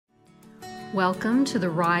Welcome to the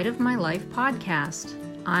Ride of My Life podcast.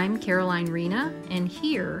 I'm Caroline Rena, and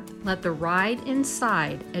here, let the ride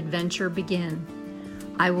inside adventure begin.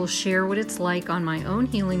 I will share what it's like on my own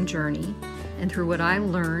healing journey, and through what I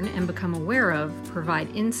learn and become aware of,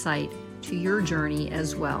 provide insight to your journey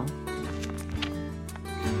as well.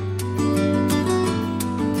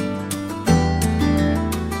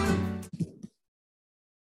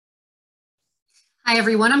 Hi,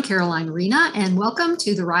 everyone. I'm Caroline Rena, and welcome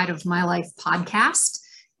to the Ride of My Life podcast.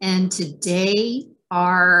 And today,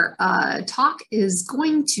 our talk is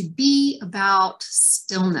going to be about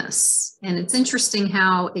stillness. And it's interesting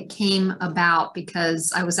how it came about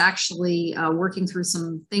because I was actually working through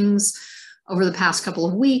some things over the past couple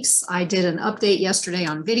of weeks. I did an update yesterday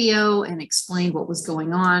on video and explained what was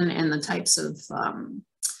going on and the types of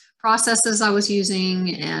processes I was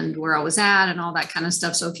using and where I was at and all that kind of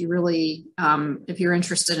stuff. So if you really, if you're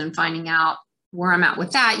interested in finding out where I'm at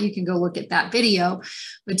with that, you can go look at that video.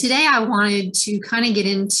 But today I wanted to kind of get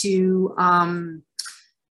into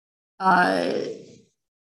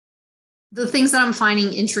the things that I'm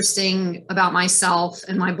finding interesting about myself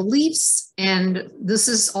and my beliefs. And this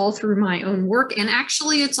is all through my own work. And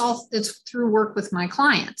actually it's through work with my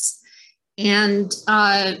clients. And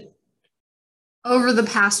over the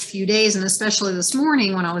past few days, and especially this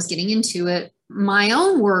morning when I was getting into it, my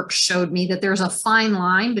own work showed me that there's a fine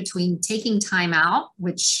line between taking time out,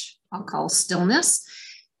 which I'll call stillness,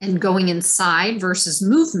 and going inside versus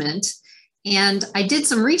movement. And I did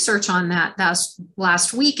some research on that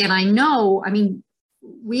last week. And I know,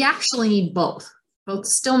 we actually need both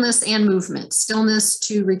stillness and movement. Stillness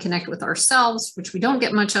to reconnect with ourselves, which we don't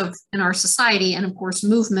get much of in our society. And of course,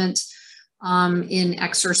 movement in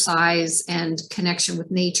exercise and connection with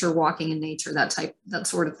nature, walking in nature, that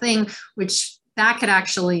sort of thing, which that could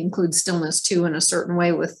actually include stillness too in a certain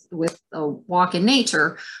way with a walk in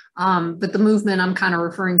nature. But the movement I'm kind of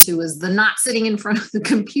referring to is the not sitting in front of the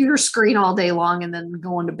computer screen all day long and then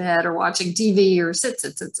going to bed or watching TV or sit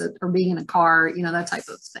or being in a car, that type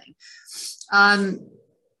of thing.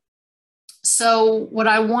 So what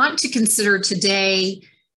I want to consider today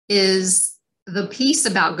is the piece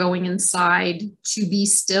about going inside to be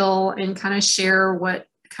still and kind of share what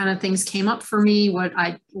kind of things came up for me, what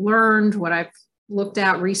I learned, what I've looked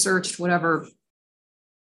at, researched, whatever.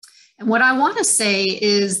 And what I want to say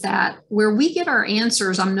is that where we get our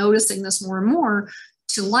answers, I'm noticing this more and more,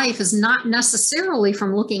 to life is not necessarily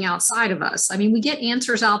from looking outside of us. We get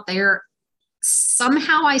answers out there.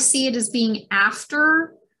 Somehow I see it as being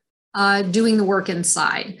after doing the work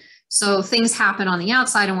inside. So things happen on the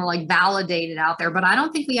outside and we're like validated out there, but I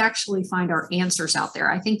don't think we actually find our answers out there.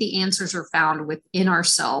 I think the answers are found within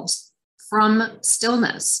ourselves from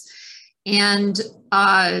stillness. And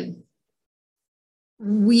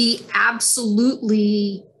we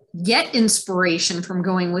absolutely get inspiration from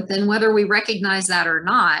going within, whether we recognize that or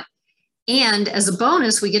not. And as a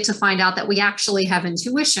bonus, we get to find out that we actually have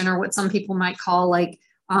intuition, or what some people might call like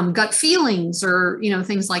gut feelings, or,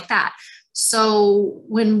 things like that. So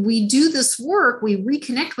when we do this work, we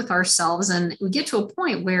reconnect with ourselves and we get to a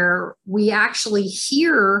point where we actually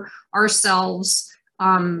hear ourselves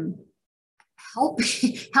helping,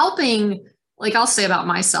 like I'll say about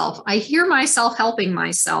myself, I hear myself helping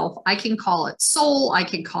myself. I can call it soul. I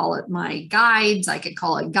can call it my guides. I could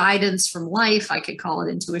call it guidance from life. I could call it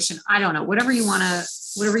intuition. I don't know, whatever you want to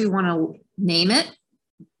name it,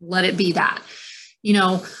 let it be that,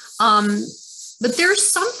 but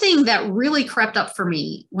there's something that really crept up for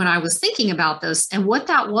me when I was thinking about this. And what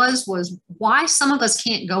that was why some of us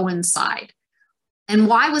can't go inside. And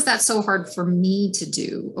why was that so hard for me to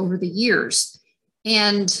do over the years?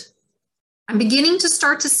 And I'm beginning to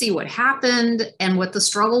start to see what happened and what the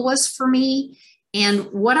struggle was for me.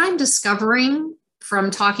 And what I'm discovering from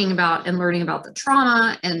talking about and learning about the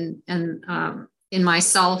trauma and in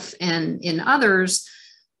myself and in others,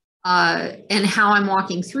 and how I'm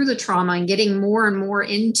walking through the trauma and getting more and more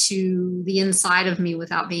into the inside of me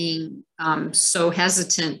without being so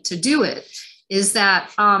hesitant to do it, is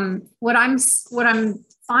that what I'm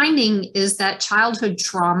finding is that childhood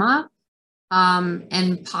trauma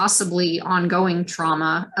and possibly ongoing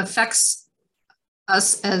trauma affects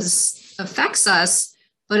us,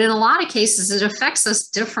 but in a lot of cases, it affects us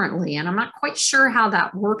differently. And I'm not quite sure how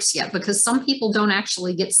that works yet, because some people don't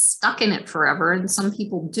actually get stuck in it forever and some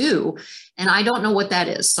people do. And I don't know what that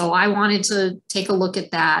is. So I wanted to take a look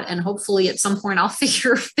at that. And hopefully at some point I'll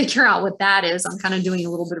figure out what that is. I'm kind of doing a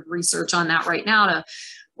little bit of research on that right now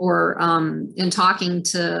in talking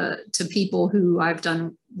to people who I've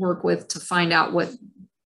done work with to find out what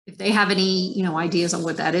if they have any, ideas on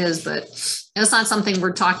what that is, but it's not something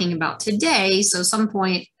we're talking about today. So at some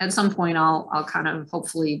point, I'll kind of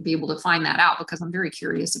hopefully be able to find that out, because I'm very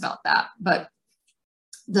curious about that. But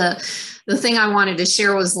the thing I wanted to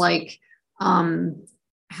share was like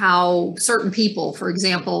how certain people, for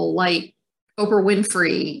example, like Oprah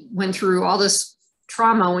Winfrey, went through all this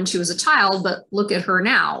trauma when she was a child, but look at her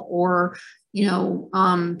now. Or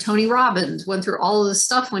Tony Robbins went through all of this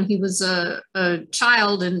stuff when he was a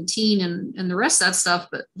child and teen and the rest of that stuff,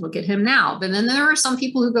 but look at him now. But then there are some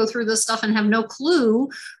people who go through this stuff and have no clue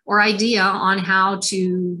or idea on how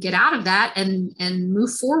to get out of that and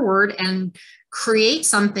move forward and create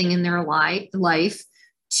something in their life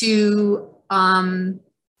to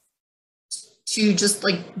just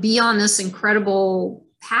like be on this incredible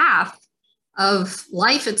path of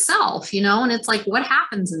life itself, and it's like, what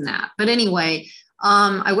happens in that? But anyway,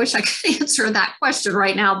 I wish I could answer that question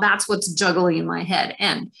right now. That's what's juggling in my head.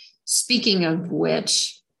 And speaking of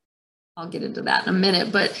which, I'll get into that in a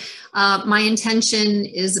minute, but my intention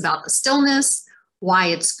is about the stillness, why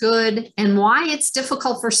it's good, and why it's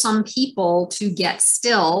difficult for some people to get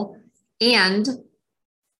still, and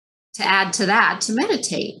to add to that, to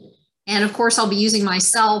meditate. And of course, I'll be using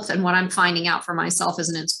myself and what I'm finding out for myself as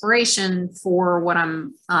an inspiration for what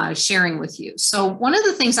I'm sharing with you. So one of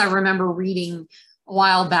the things I remember reading a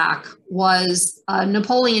while back was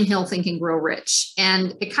Napoleon Hill, Think and Grow Rich.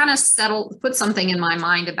 And it kind of put something in my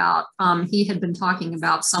mind about, he had been talking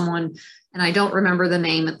about someone, and I don't remember the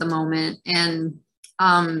name at the moment. And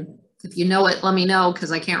if you know it, let me know,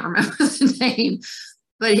 because I can't remember the name.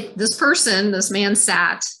 But this man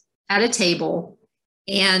sat at a table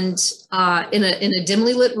and in a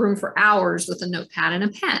dimly lit room for hours with a notepad and a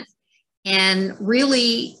pen, and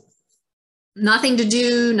really nothing to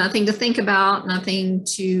do, nothing to think about, nothing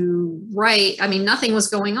to write. I mean, nothing was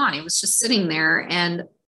going on. He was just sitting there, and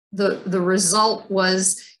the result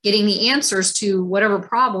was getting the answers to whatever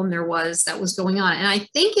problem there was that was going on. And I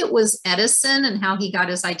think it was Edison and how he got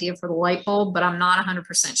his idea for the light bulb, but I'm not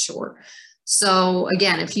 100% sure. So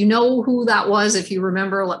again, if you know who that was, if you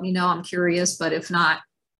remember, let me know. I'm curious, but if not,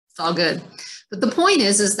 it's all good. But the point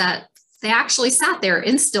is that they actually sat there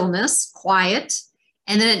in stillness, quiet.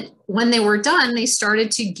 And then when they were done, they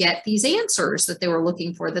started to get these answers that they were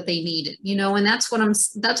looking for, that they needed, and that's what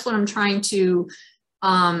I'm trying to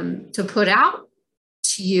put out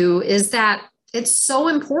to you, is that it's so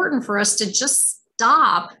important for us to just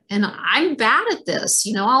stop. And I'm bad at this,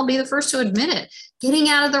 I'll be the first to admit it. Getting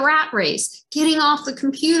out of the rat race, getting off the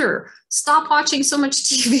computer, stop watching so much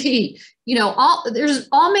TV, there's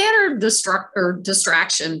all manner of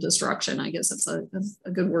destruction, I guess that's a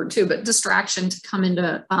good word too, but distraction to come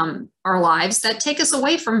into our lives that take us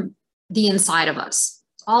away from the inside of us.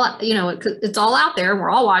 It's all out there, and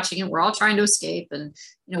we're all watching it. We're all trying to escape, and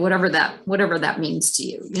whatever that means to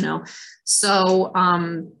you, So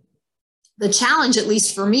the challenge, at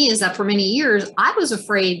least for me, is that for many years, I was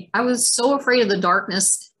so afraid of the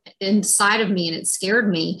darkness inside of me, and it scared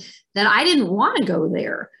me that I didn't want to go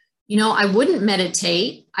there. I wouldn't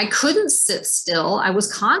meditate. I couldn't sit still. I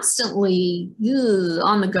was constantly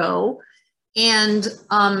on the go. And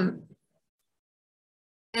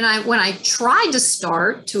when I tried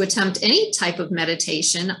to attempt any type of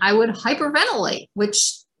meditation, I would hyperventilate,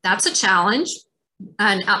 which that's a challenge.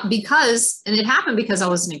 And it happened because I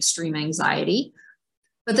was in extreme anxiety.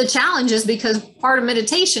 But the challenge is because part of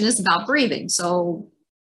meditation is about breathing. So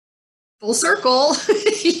full circle,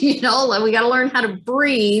 we got to learn how to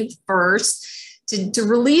breathe first to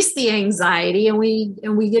release the anxiety. And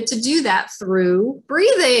we get to do that through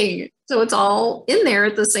breathing. So it's all in there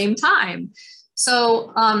at the same time.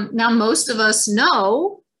 So now most of us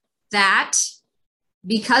know that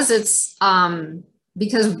because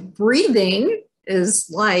breathing is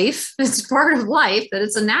life, it's part of life, that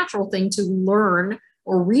it's a natural thing to learn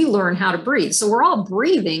or relearn how to breathe. So we're all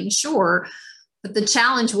breathing, sure. But the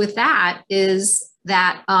challenge with that is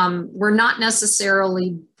that we're not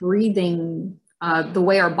necessarily breathing the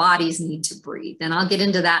way our bodies need to breathe. And I'll get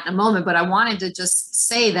into that in a moment, but I wanted to just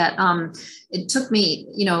say that it took me,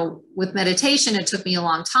 with meditation, it took me a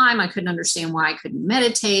long time. I couldn't understand why I couldn't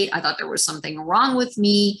meditate. I thought there was something wrong with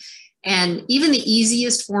me. And even the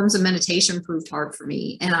easiest forms of meditation proved hard for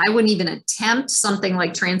me. And I wouldn't even attempt something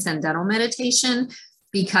like transcendental meditation,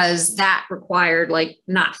 because that required like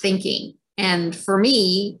not thinking. And for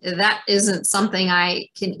me, that isn't something I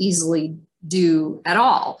can easily do at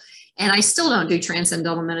all. And I still don't do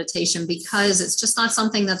transcendental meditation because it's just not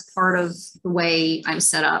something that's part of the way I'm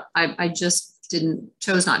set up. I just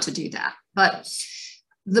chose not to do that. But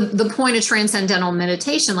the point of transcendental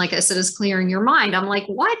meditation, like I said, is clearing your mind. I'm like,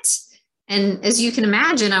 what? And as you can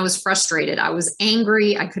imagine, I was frustrated. I was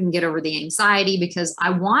angry. I couldn't get over the anxiety because I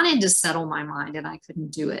wanted to settle my mind and I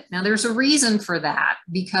couldn't do it. Now, there's a reason for that,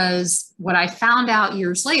 because what I found out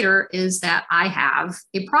years later is that I have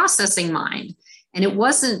a processing mind. And it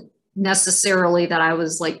wasn't necessarily that I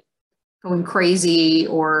was like going crazy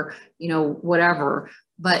or, whatever,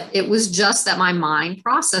 but it was just that my mind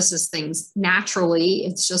processes things naturally.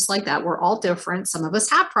 It's just like that. We're all different. Some of us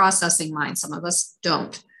have processing minds, some of us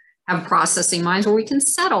don't have processing minds where we can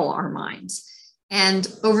settle our minds. And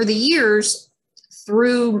over the years,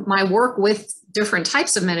 through my work with different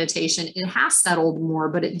types of meditation, it has settled more,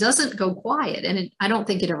 but it doesn't go quiet. And I don't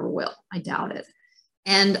think it ever will. I doubt it.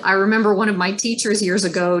 And I remember one of my teachers years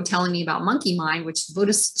ago telling me about monkey mind, which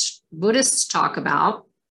Buddhists talk about.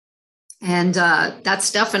 And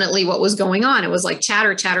that's definitely what was going on. It was like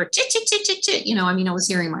chatter, chatter, chit, chit, chit, chit, chit. I was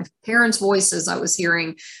hearing my parents' voices. I was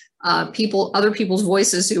hearing other people's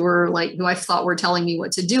voices who I thought were telling me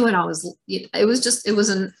what to do. And it was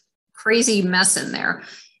a crazy mess in there.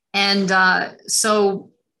 And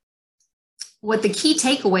so what the key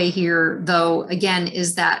takeaway here, though, again,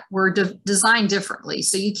 is that we're designed differently.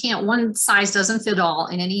 So you can't, one size doesn't fit all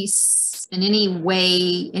in any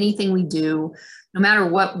way, anything we do. No matter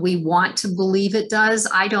what we want to believe it does,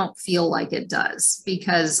 I don't feel like it does,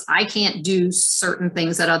 because I can't do certain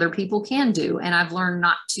things that other people can do. And I've learned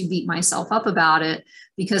not to beat myself up about it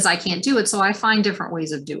because I can't do it. So I find different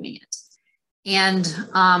ways of doing it. And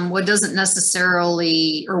what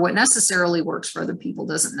necessarily works for other people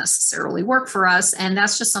doesn't necessarily work for us. And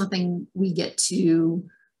that's just something we get to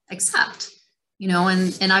accept,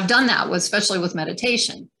 and I've done that especially with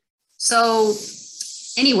meditation. So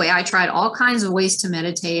anyway, I tried all kinds of ways to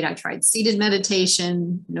meditate. I tried seated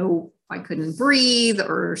meditation. No, I couldn't breathe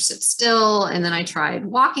or sit still. And then I tried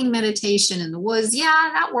walking meditation in the woods. Yeah,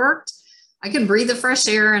 that worked. I could breathe the fresh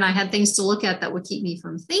air and I had things to look at that would keep me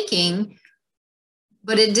from thinking,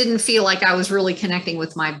 but it didn't feel like I was really connecting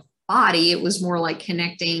with my body. It was more like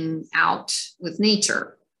connecting out with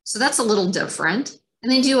nature. So that's a little different.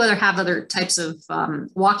 And they do have other types of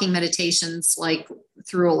walking meditations, like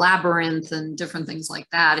through a labyrinth and different things like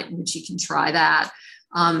that, in which you can try that.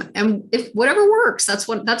 And if whatever works, that's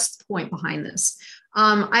the point behind this.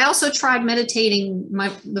 I also tried meditating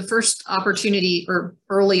the first opportunity, or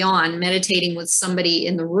early on, meditating with somebody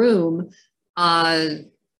in the room, leading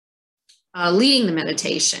the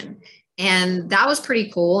meditation. And that was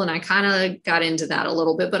pretty cool. And I kind of got into that a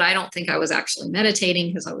little bit, but I don't think I was actually meditating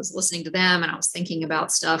because I was listening to them and I was thinking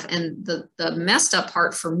about stuff. And the messed up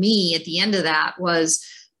part for me at the end of that was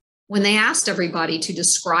when they asked everybody to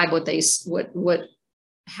describe what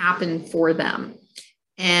happened for them.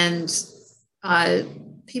 And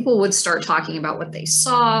people would start talking about what they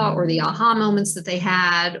saw or the aha moments that they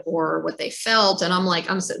had or what they felt. And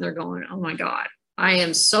I'm sitting there going, oh my God, I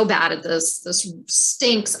am so bad at this. This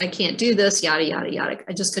stinks. I can't do this, yada, yada, yada.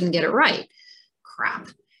 I just couldn't get it right. Crap.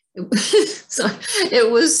 So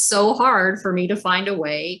it was so hard for me to find a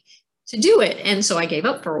way to do it. And so I gave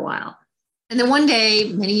up for a while. And then one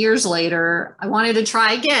day, many years later, I wanted to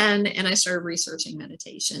try again. And I started researching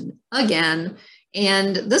meditation again.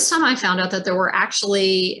 And this time I found out that there were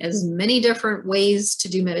actually as many different ways to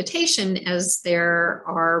do meditation as there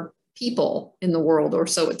are people in the world, or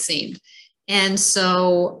so it seemed. And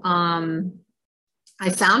so I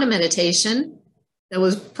found a meditation that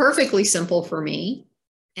was perfectly simple for me.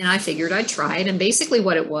 And I figured I'd try it. And basically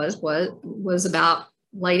what it was about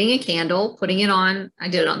lighting a candle, putting it on. I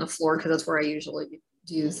did it on the floor because that's where I usually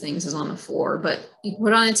do things, is on the floor. But you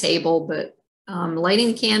put it on a table, but lighting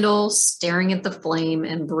the candle, staring at the flame,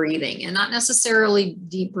 and breathing. And not necessarily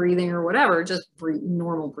deep breathing or whatever, just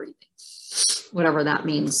normal breathing, whatever that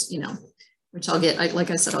means, which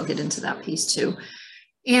like I said, I'll get into that piece too.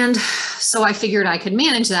 And so I figured I could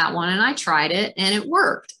manage that one, and I tried it and it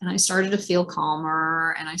worked. And I started to feel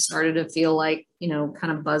calmer, and I started to feel like,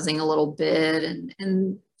 kind of buzzing a little bit.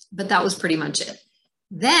 But that was pretty much it.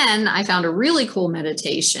 Then I found a really cool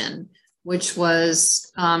meditation, which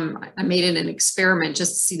was, I made it an experiment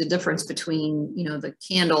just to see the difference between, the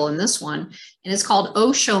candle and this one. And it's called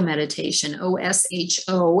Osho meditation,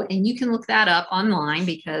 OSHO. And you can look that up online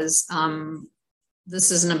because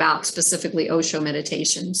this isn't about specifically Osho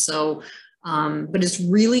meditation. So, but it's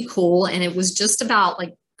really cool. And it was just about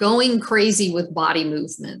like going crazy with body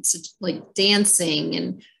movements, like dancing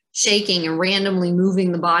and shaking and randomly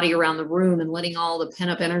moving the body around the room and letting all the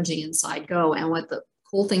pent up energy inside go. And what the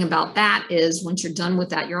cool thing about that is, once you're done with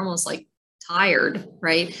that, you're almost like tired,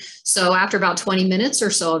 right? So after about 20 minutes or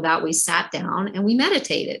so of that, we sat down and we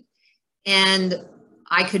meditated. And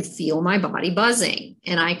I could feel my body buzzing,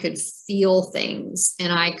 and I could feel things,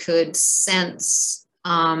 and I could sense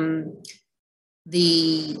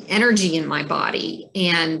the energy in my body.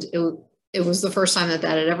 And it was the first time that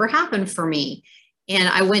had ever happened for me. And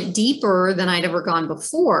I went deeper than I'd ever gone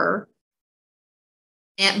before.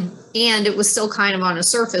 And it was still kind of on a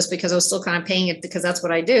surface because I was still kind of paying it, because that's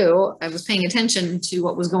what I do. I was paying attention to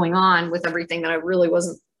what was going on with everything that I really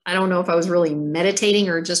wasn't. I don't know if I was really meditating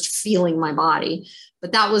or just feeling my body,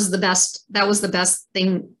 but that was the best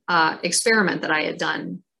thing, experiment that I had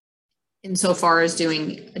done insofar as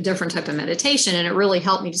doing a different type of meditation. And it really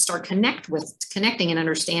helped me to start connecting and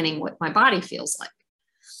understanding what my body feels like.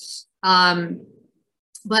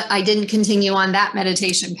 But I didn't continue on that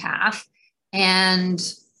meditation path. And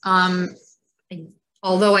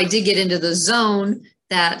although I did get into the zone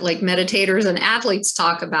that like meditators and athletes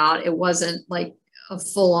talk about, it wasn't like a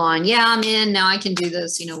full on, yeah, I'm in, now I can do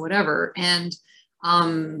this, whatever. And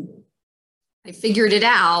I figured it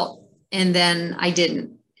out, and then I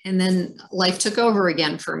didn't. And then life took over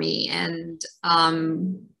again for me. And I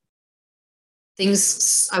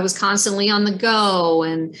was constantly on the go,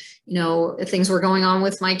 and, things were going on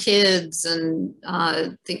with my kids, and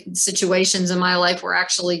situations in my life were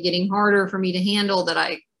actually getting harder for me to handle than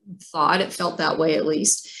I thought. It felt that way, at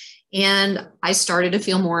least. And I started to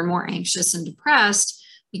feel more and more anxious and depressed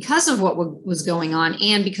because of what was going on,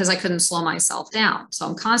 and because I couldn't slow myself down. So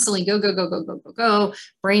I'm constantly go, go, go, go, go, go, go.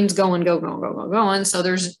 Brain's going, go, go, go, go, going. So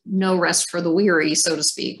there's no rest for the weary, so to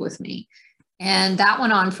speak, with me. And that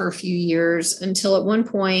went on for a few years, until at one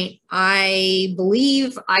point, I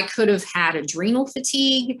believe I could have had adrenal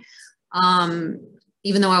fatigue,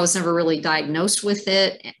 even though I was never really diagnosed with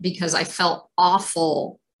it, because I felt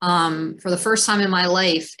awful for the first time in my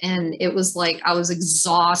life. And it was like I was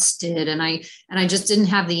exhausted, and I just didn't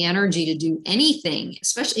have the energy to do anything,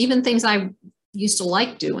 especially even things I used to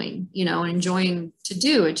like doing, and enjoying to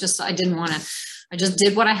do. I didn't want to. I just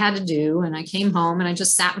did what I had to do, and I came home and I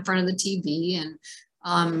just sat in front of the TV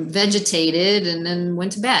and vegetated, and then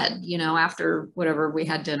went to bed, after whatever, we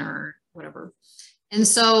had dinner or whatever. And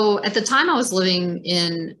so at the time I was living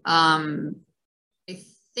in, I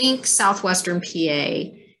think, southwestern PA,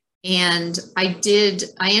 and I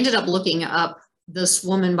ended up looking up this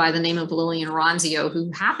woman by the name of Lillian Ronzio,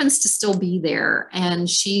 who happens to still be there. And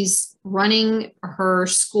she's running her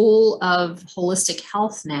School of Holistic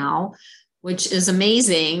Health now, which is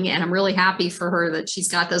amazing. And I'm really happy for her that she's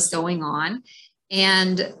got this going on.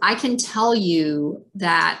 And I can tell you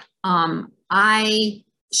that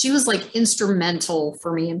she was like instrumental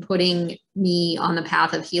for me in putting me on the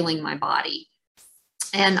path of healing my body.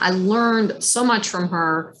 And I learned so much from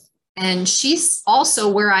her. And she's also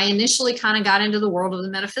where I initially kind of got into the world of the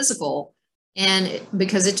metaphysical,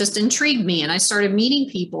 because it just intrigued me. And I started meeting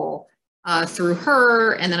people through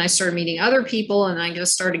her, and then I started meeting other people, and I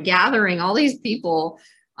just started gathering all these people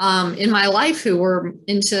in my life who were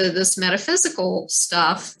into this metaphysical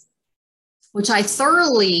stuff, which I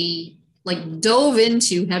thoroughly dove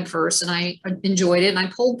into headfirst, and I enjoyed it, and I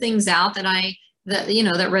pulled things out that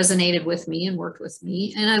resonated with me and worked with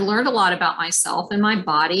me, and I learned a lot about myself and my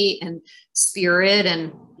body and spirit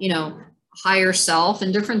and higher self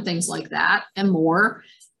and different things like that and more.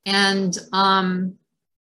 And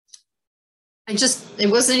it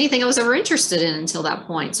wasn't anything I was ever interested in until that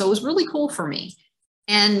point. So it was really cool for me.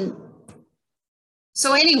 And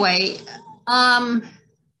so anyway,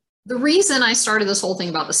 the reason I started this whole thing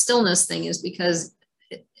about the stillness thing is because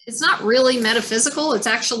it's not really metaphysical. It's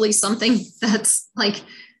actually something that's I'm going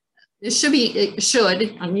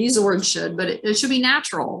to use the word should, but it should be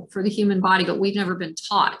natural for the human body, but we've never been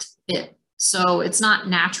taught it. So it's not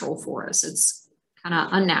natural for us. It's kind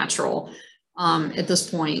of unnatural at this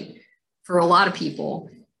point for a lot of people.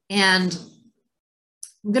 And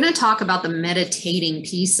I'm going to talk about the meditating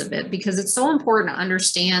piece of it, because it's so important to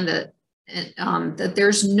understand that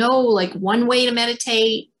there's no one way to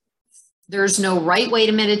meditate. There's no right way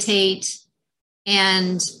to meditate.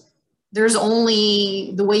 And there's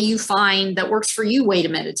only the way you find that works for you way to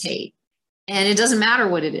meditate. And it doesn't matter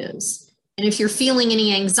what it is. And if you're feeling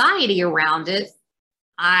any anxiety around it,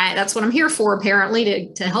 that's what I'm here for,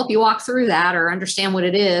 apparently, to help you walk through that or understand what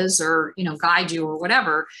it is, or, guide you or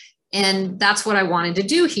whatever. And that's what I wanted to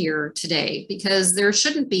do here today, because there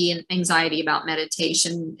shouldn't be an anxiety about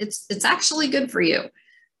meditation. It's actually good for you.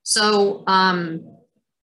 So,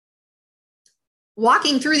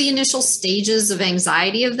 walking through the initial stages of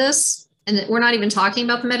anxiety of this, and we're not even talking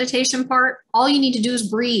about the meditation part, all you need to do is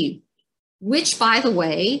breathe, which, by the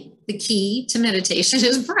way, the key to meditation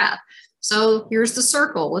is breath. So here's the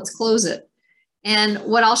circle. Let's close it. And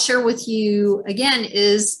what I'll share with you again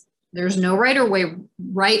is There's no right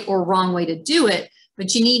or wrong way to do it,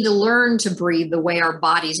 but you need to learn to breathe the way our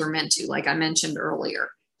bodies are meant to, like I mentioned earlier.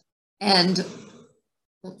 And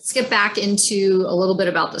let's get back into a little bit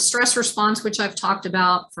about the stress response, which I've talked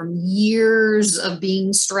about from years of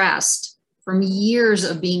being stressed, breathing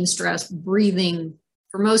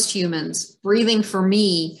for most humans, breathing for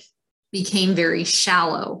me became very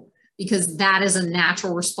shallow, because that is a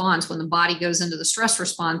natural response. When the body goes into the stress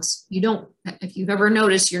response, if you've ever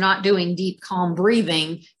noticed, you're not doing deep, calm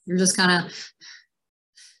breathing. You're just kind of,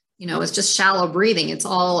 it's just shallow breathing. It's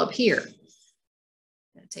all up here.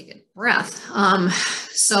 Take a breath.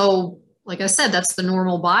 So like I said, that's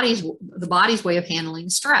the body's way of handling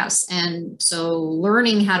stress. And so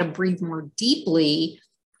learning how to breathe more deeply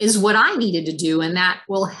is what I needed to do. And that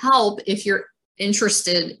will help if you're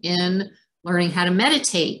interested in learning how to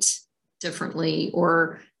meditate differently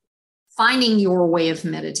or finding your way of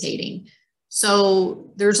meditating.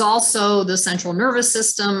 So there's also the central nervous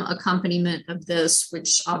system accompaniment of this,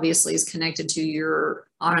 which obviously is connected to your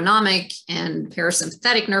autonomic and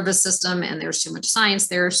parasympathetic nervous system. And there's too much science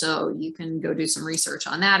there, so you can go do some research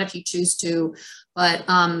on that if you choose to. But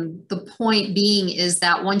the point being is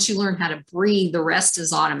that once you learn how to breathe, the rest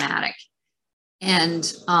is automatic.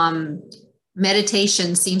 And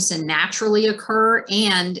meditation seems to naturally occur.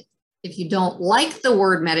 And if you don't like the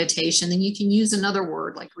word meditation, then you can use another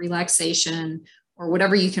word like relaxation or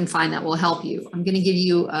whatever you can find that will help you. I'm going to give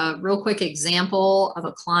you a real quick example of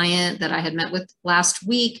a client that I had met with last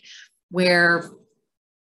week where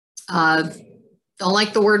don't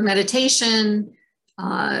like the word meditation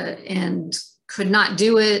and could not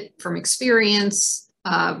do it from experience,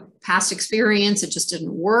 past experience. It just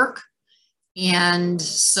didn't work. And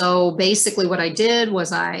so basically what I did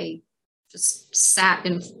was I just sat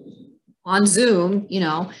on Zoom,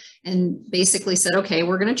 and basically said, okay,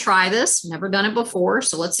 we're going to try this. Never done it before.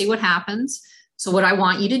 So let's see what happens. So what I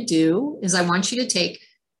want you to do is I want you to take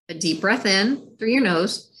a deep breath in through your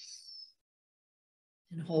nose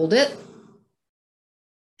and hold it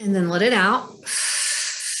and then let it out.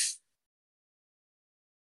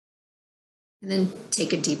 And then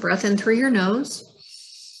take a deep breath in through your nose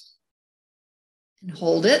and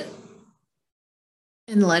hold it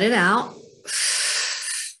and let it out.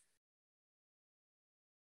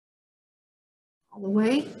 All the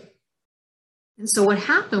way. And so what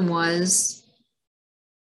happened was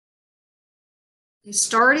they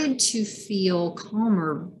started to feel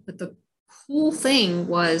calmer. But the cool thing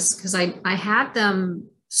was, because I had them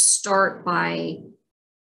start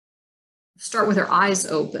with their eyes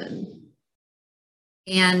open.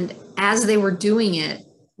 And as they were doing it,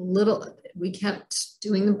 we kept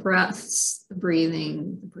doing the breaths, the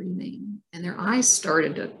breathing, and their eyes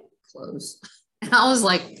started to close. And I was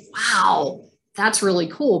like, wow, that's really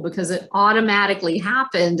cool, because it automatically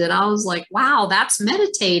happened. And I was like, wow, that's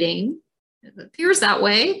meditating. It appears that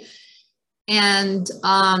way. And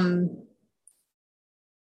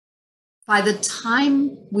by the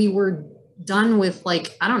time we were done with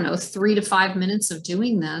 3 to 5 minutes of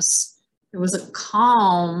doing this, there was a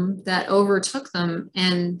calm that overtook them.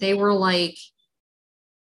 And they were like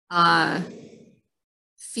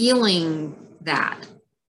feeling that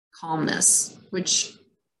calmness, which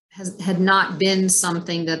had not been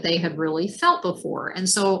something that they had really felt before. And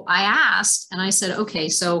so I asked and I said, okay,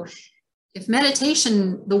 so if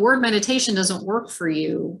the word meditation doesn't work for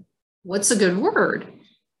you, what's a good word?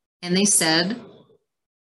 And they said,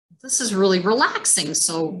 this is really relaxing.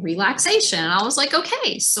 So relaxation. And I was like,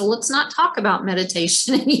 okay, so let's not talk about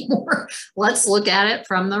meditation anymore. Let's look at it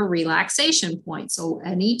from the relaxation point. So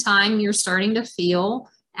anytime you're starting to feel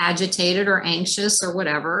agitated or anxious or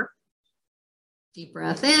whatever, deep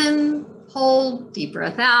breath in, hold, deep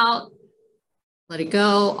breath out, let it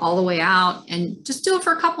go all the way out, and just do it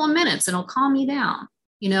for a couple of minutes and it'll calm you down.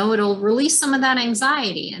 It'll release some of that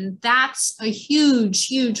anxiety. And that's a huge,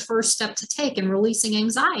 huge first step to take in releasing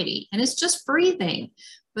anxiety. And it's just breathing.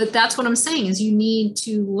 But that's what I'm saying is you need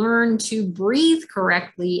to learn to breathe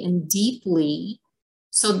correctly and deeply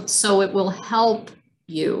so it will help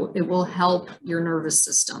you. It will help your nervous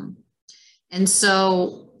system. And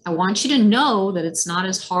so I want you to know that it's not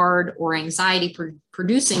as hard or anxiety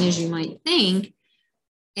producing as you might think.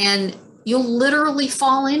 And you'll literally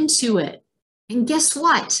fall into it. And guess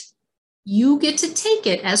what? You get to take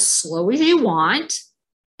it as slow as you want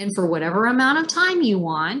and for whatever amount of time you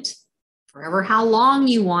want, forever how long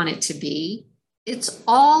you want it to be. It's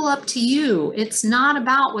all up to you. It's not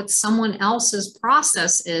about what someone else's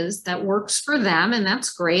process is that works for them, and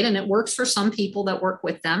that's great. And it works for some people that work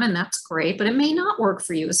with them, and that's great, but it may not work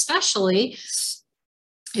for you, especially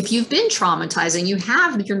if you've been traumatized and you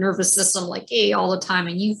have your nervous system like all the time,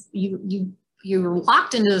 and you're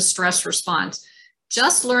locked into a stress response,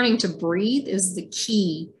 just learning to breathe is the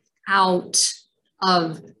key out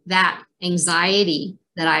of that anxiety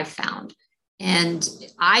that I've found. And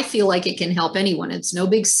I feel like it can help anyone. It's no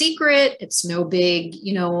big secret. It's no big,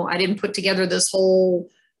 I didn't put together this whole,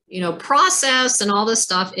 process and all this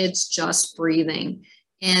stuff. It's just breathing.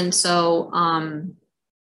 And so,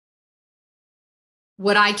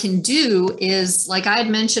 what I can do is, like I had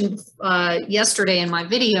mentioned yesterday in my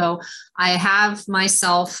video, I have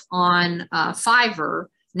myself on Fiverr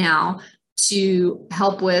now to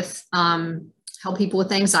help people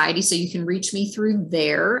with anxiety. So you can reach me through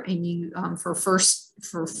there, and you for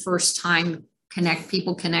first time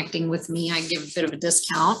people connecting with me, I give a bit of a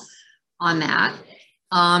discount on that.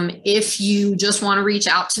 If you just want to reach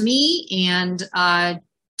out to me and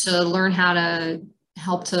to learn how to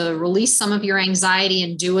help to release some of your anxiety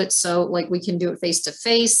and do it so like we can do it face to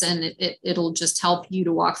face, and it'll just help you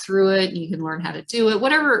to walk through it, and you can learn how to do it,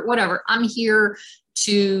 whatever. I'm here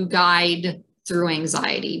to guide through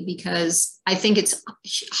anxiety, because I think it's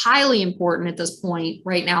highly important at this point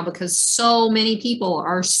right now, because so many people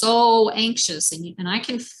are so anxious, and I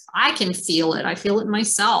can feel it. I feel it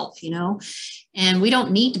myself, and we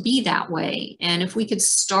don't need to be that way. And if we could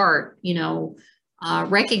start,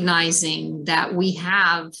 recognizing that we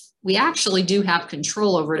actually do have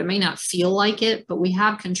control over it. It may not feel like it, but we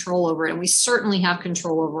have control over it. And we certainly have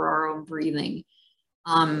control over our own breathing.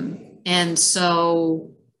 And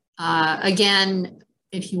so, again,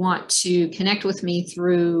 if you want to connect with me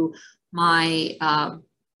through I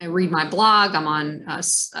read my blog, I'm on,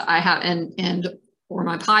 or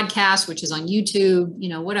my podcast, which is on YouTube,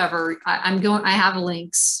 whatever. I have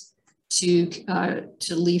links to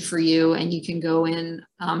leave for you, and you can go in.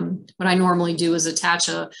 What I normally do is attach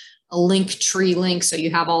a Linktree link, so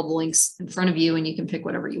you have all the links in front of you, and you can pick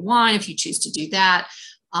whatever you want if you choose to do that.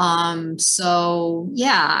 So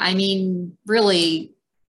yeah, really,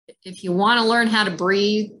 if you want to learn how to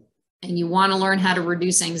breathe and you want to learn how to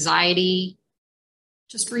reduce anxiety,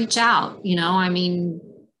 just reach out.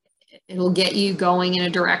 It'll get you going in a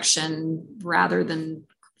direction rather than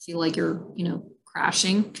feel like you're,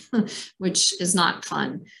 crashing, which is not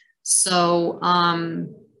fun. So I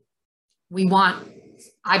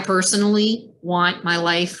personally want my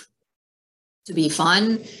life to be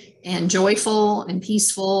fun and joyful and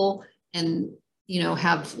peaceful, and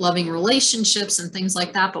have loving relationships and things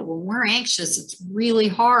like that. But when we're anxious, it's really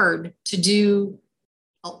hard to do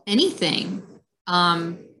anything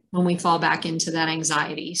when we fall back into that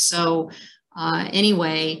anxiety. So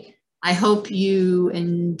anyway, I hope you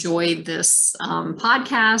enjoyed this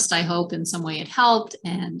podcast. I hope in some way it helped,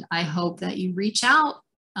 and I hope that you reach out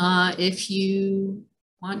if you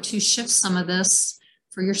want to shift some of this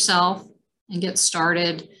for yourself and get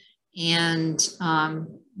started, and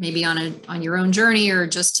maybe on your own journey, or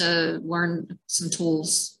just to learn some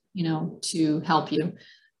tools, to help you.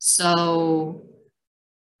 So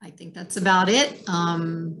I think that's about it.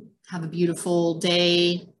 Have a beautiful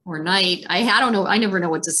day or night. I don't know. I never know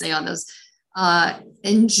what to say on this.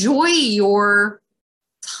 Enjoy your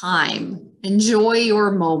time. Enjoy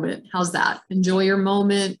your moment. How's that? Enjoy your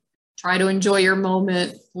moment. Try to enjoy your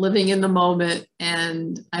moment, living in the moment.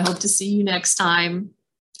 And I hope to see you next time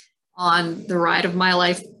on the Ride of My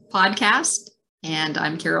Life podcast. And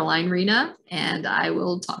I'm Caroline Rena, and I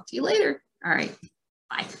will talk to you later. All right.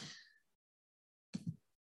 Bye.